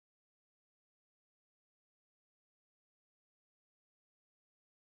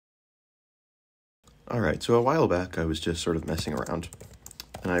Alright, so a while back I was just sort of messing around,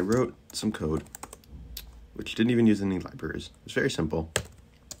 and I wrote some code which didn't even use any libraries. It was very simple.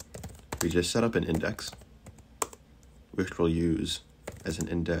 We just set up an index, which we'll use as an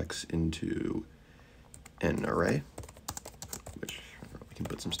index into an array, which we can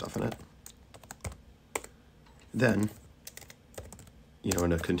put some stuff in it. Then,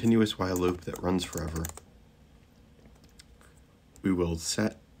 in a continuous while loop that runs forever, we will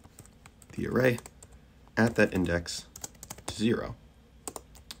set the array at that index to 0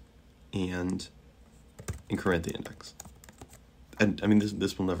 and increment the index. And I mean,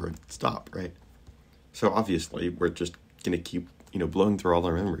 this will never stop, right? So obviously we're just going to keep, blowing through all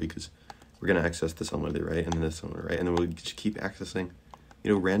our memory, because we're going to access this element of the array and then this element of the array, and then we'll just keep accessing,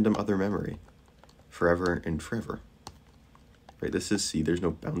 random other memory forever and forever. Right? This is C, there's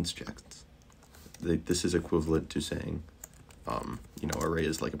no bounds checks. This is equivalent to saying, array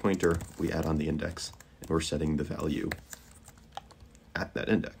is like a pointer, we add on the index, and we're setting the value at that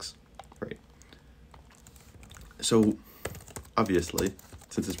index, right? So, obviously,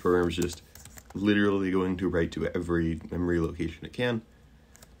 since this program is just literally going to write to every memory location it can,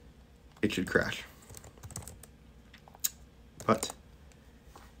 it should crash. But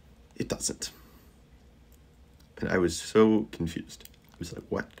it doesn't. And I was so confused. I was like,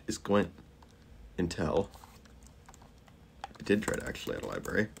 what is going on? Until I did try to actually add a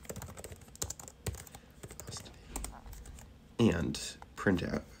library and print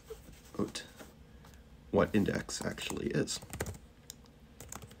out what index actually is.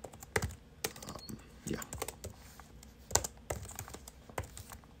 Yeah.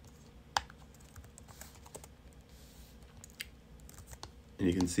 And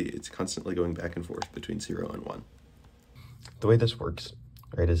you can see it's constantly going back and forth between 0 and 1. The way this works,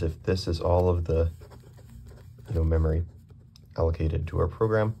 right, is if this is all of the, memory allocated to our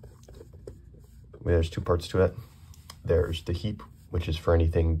program, there's two parts to it. There's the heap, which is for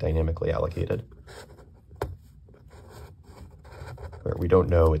anything dynamically allocated, where we don't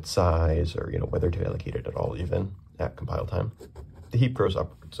know its size or, whether to allocate it at all, even at compile time. The heap grows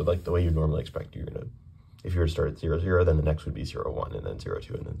upward, so like the way you normally expect, if you were to start at 0, 0, then the next would be 0, 1, and then 0,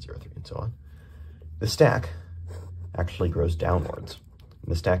 2, and then 0, 3, and so on. The stack actually grows downwards.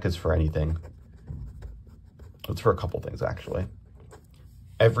 And the stack is for anything. It's for a couple things, actually.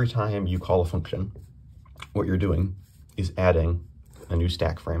 Every time you call a function, what you're doing is adding a new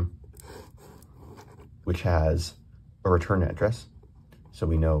stack frame, which has a return address, so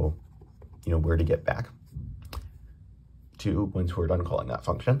we know, where to get back to once we're done calling that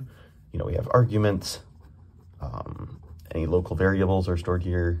function. We have arguments, any local variables are stored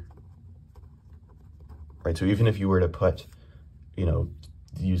here, right? So even if you were to put,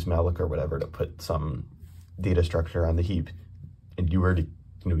 use malloc or whatever to put some data structure on the heap, and you were to,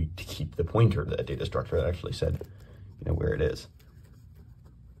 to keep the pointer to that data structure that actually said, where it is,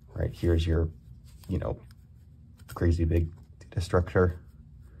 right? Here's your, crazy big data structure.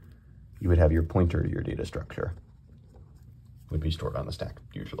 You would have your pointer to your data structure would be stored on the stack,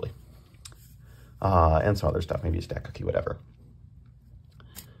 usually. And some other stuff, maybe a stack cookie, whatever.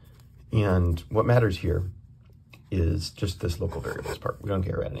 And what matters here is just this local variables part. We don't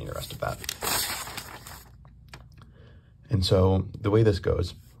care about any of the rest of that. And so the way this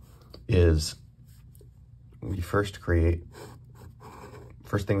goes is we first thing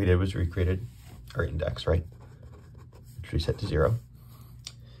we did was we created our index, right? Which we set to 0.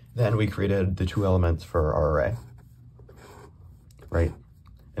 Then we created the 2 elements for our array, right?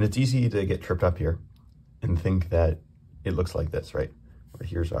 And it's easy to get tripped up here and think that it looks like this, right? Where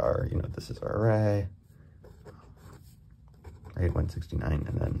here's our, this is our array, right? 169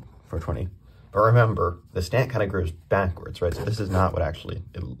 and then 420. But remember, the stack kind of grows backwards, right? So this is not what actually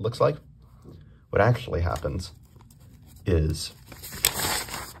it looks like. What actually happens is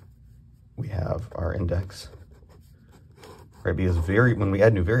we have our index, right? Because when we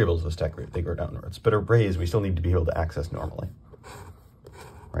add new variables, the stack, they grow downwards. But arrays, we still need to be able to access normally,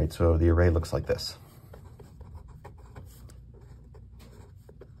 right? So the array looks like this.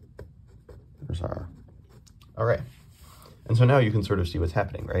 There's our array. And so now you can sort of see what's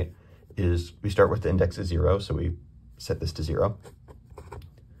happening, right? Is we start with the index as 0, so we set this to 0.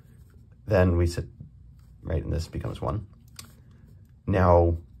 Then we set, right, and this becomes 1.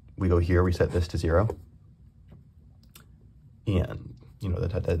 Now we go here, we set this to 0. And,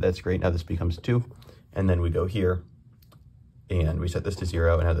 that's great. Now this becomes 2. And then we go here, and we set this to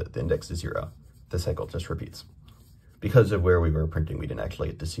 0, and now that the index is 0, the cycle just repeats. Because of where we were printing, we didn't actually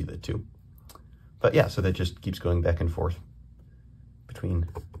get to see the 2. But yeah, so that just keeps going back and forth between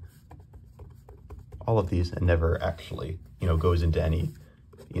all of these and never actually, goes into any,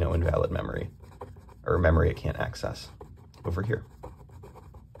 invalid memory or memory it can't access over here.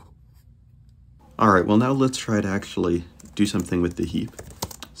 All right, well now let's try to actually do something with the heap.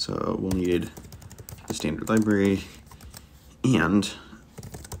 So we'll need the standard library, and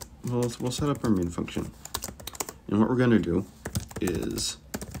we'll set up our main function. And what we're going to do is,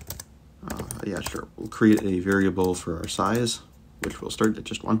 yeah, sure, we'll create a variable for our size, which will start at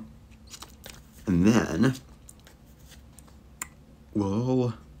just 1. And then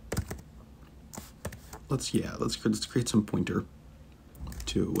we'll, let's create some pointer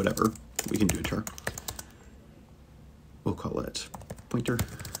to whatever. We can do a char. We'll call it pointer.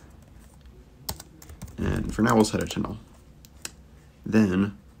 And for now, we'll set it to null.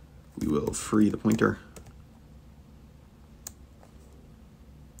 Then we will free the pointer.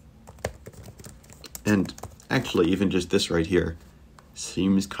 And actually, even just this right here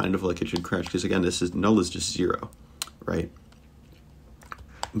seems kind of like it should crash, because again, this is null is just 0, right?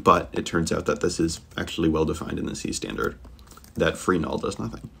 But it turns out that this is actually well defined in the C standard, that free null does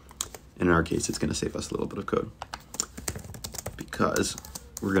nothing. And in our case, it's going to save us a little bit of code, because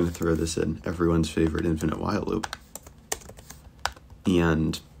we're going to throw this in everyone's favorite infinite while loop.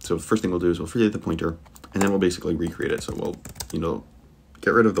 And so the first thing we'll do is we'll free the pointer, and then we'll basically recreate it. So we'll,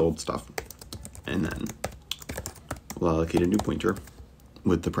 get rid of the old stuff, and then we'll allocate a new pointer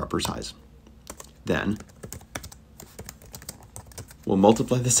with the proper size. Then we'll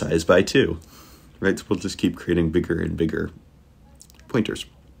multiply the size by 2, right? So we'll just keep creating bigger and bigger pointers.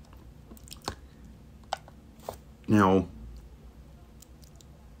 Now,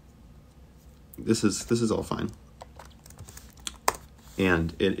 this is all fine,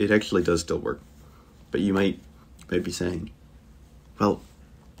 and it actually does still work. But you might be saying, well,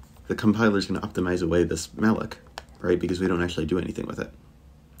 the compiler is going to optimize away this malloc, right? Because we don't actually do anything with it.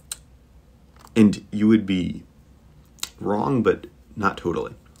 And you would be wrong, but not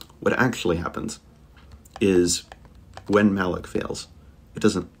totally. What actually happens is when malloc fails, it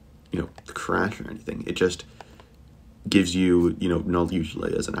doesn't, crash or anything. It just gives you, null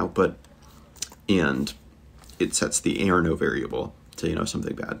usually as an output, and it sets the a or no variable to,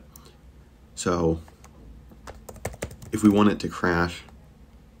 something bad. So if we want it to crash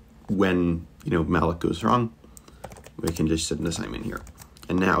when, malloc goes wrong, we can just set an assignment here.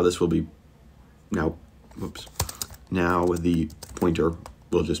 And now this will be, now the pointer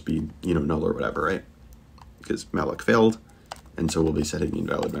will just be, null or whatever, right? Because malloc failed, and so we'll be setting the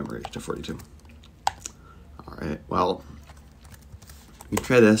invalid memory to 42. All right, well, we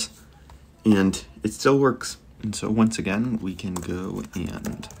try this, and it still works. And so once again, we can go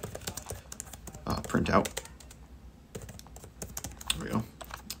and print out, there we go,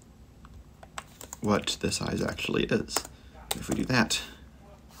 what the size actually is. If we do that,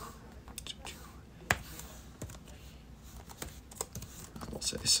 we'll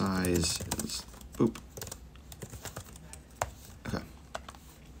say size is, boop. Okay.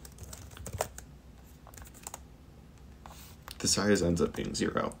 The size ends up being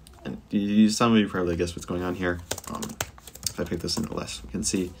 0. And some of you probably guess what's going on here. If I pick this into less, we can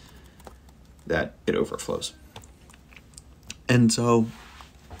see that it overflows. And so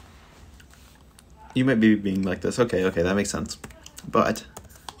you might be being like this, okay, that makes sense. But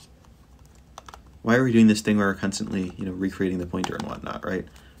why are we doing this thing where we're constantly, recreating the pointer and whatnot, right?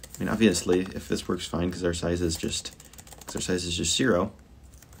 I mean, obviously, if this works fine because our size is just 0,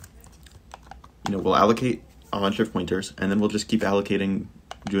 we'll allocate a bunch of pointers, and then we'll just keep allocating,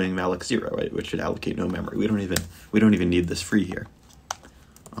 doing malloc 0, right? Which should allocate no memory. We don't even need this free here.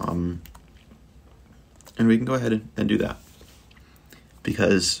 And we can go ahead and do that,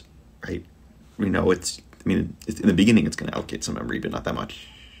 because, right, we know it's in the beginning it's going to allocate some memory, but not that much.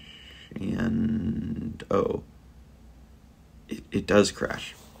 And it does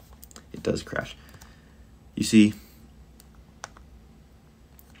crash. It does crash. You see,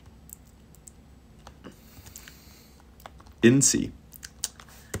 in C,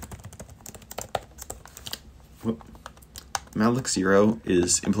 malloc 0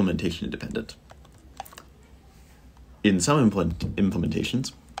 is implementation independent. In some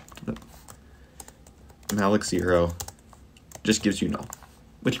implementations, malloc 0 just gives you null,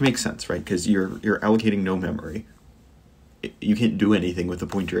 which makes sense, right? Because you're allocating no memory. You can't do anything with the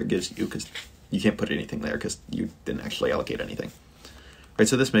pointer it gives you, because you can't put anything there because you didn't actually allocate anything, right?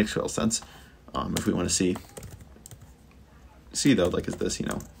 So this makes real sense. If we want to see though, like, is this,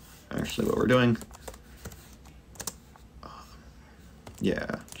 actually what we're doing?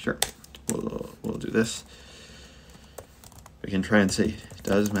 Yeah, sure. We'll do this. We can try and say,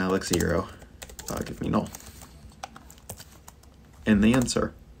 does malloc 0 give me null? And the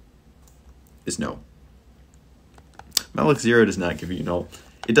answer is no. Malloc 0 does not give you null.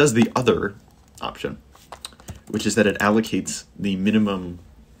 It does the other option, which is that it allocates the minimum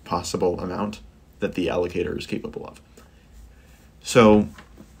possible amount that the allocator is capable of. So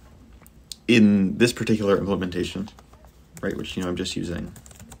in this particular implementation, right, which, I'm just using,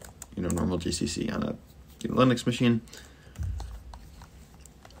 normal GCC on a Linux machine,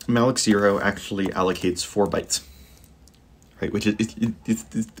 malloc 0 actually allocates 4 bytes, right, which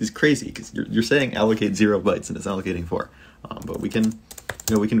is crazy, because you're saying allocate 0 bytes and it's allocating 4. But we can,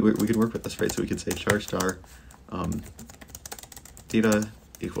 we can work with this, right? So we can say char star data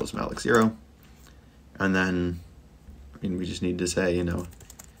equals malloc 0, and then, we just need to say,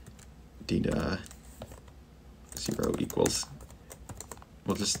 data 0 equals,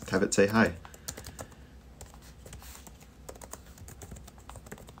 we'll just have it say hi.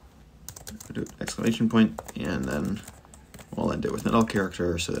 Do exclamation point, and then we'll end it with an L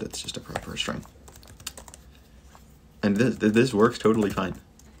character so that it's just a proper string. And this works totally fine,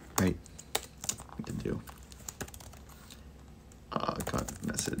 right? We can do got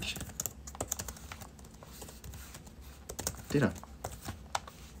message data.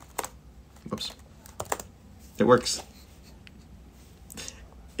 Whoops. It works.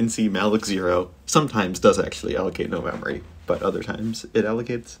 In C, malloc 0 sometimes does actually allocate no memory, but other times it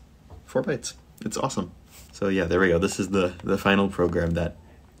allocates 4 bytes. It's awesome. So yeah, there we go. This is the final program that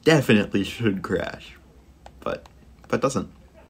definitely should crash, but doesn't.